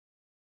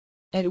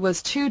It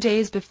was 2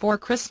 days before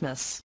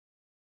Christmas.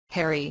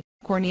 Harry,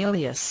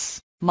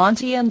 Cornelius,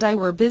 Monty and I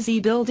were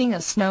busy building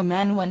a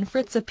snowman when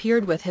Fritz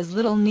appeared with his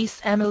little niece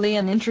Emily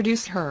and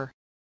introduced her.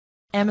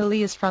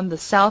 Emily is from the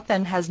south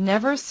and has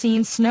never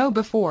seen snow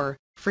before,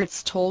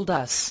 Fritz told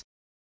us.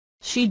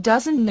 She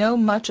doesn't know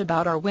much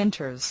about our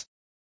winters.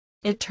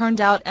 It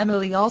turned out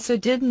Emily also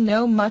didn't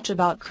know much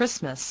about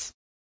Christmas.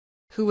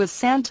 Who was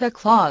Santa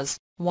Claus,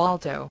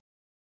 Waldo?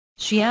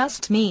 She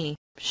asked me,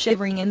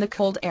 shivering in the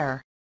cold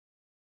air.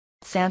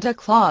 Santa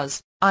Claus,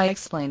 I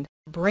explained,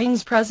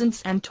 brings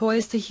presents and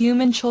toys to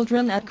human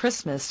children at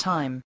Christmas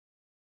time.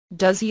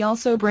 Does he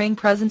also bring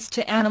presents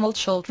to animal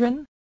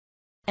children?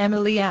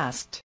 Emily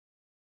asked.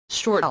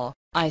 Sure,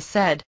 I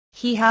said,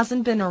 he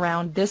hasn't been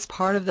around this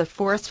part of the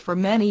forest for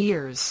many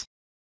years.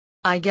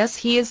 I guess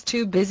he is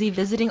too busy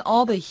visiting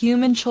all the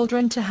human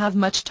children to have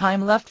much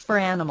time left for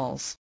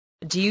animals.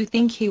 Do you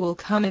think he will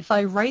come if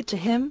I write to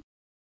him?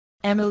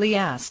 Emily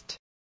asked.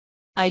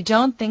 I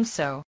don't think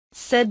so,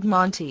 said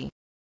Monty.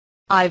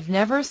 I've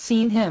never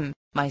seen him,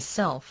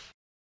 myself.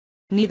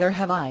 Neither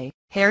have I,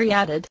 Harry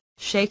added,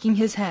 shaking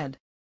his head.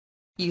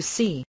 You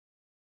see,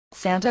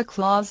 Santa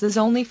Claus is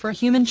only for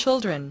human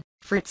children,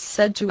 Fritz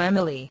said to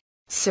Emily,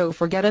 so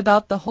forget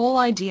about the whole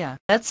idea.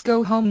 Let's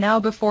go home now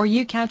before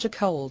you catch a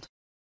cold.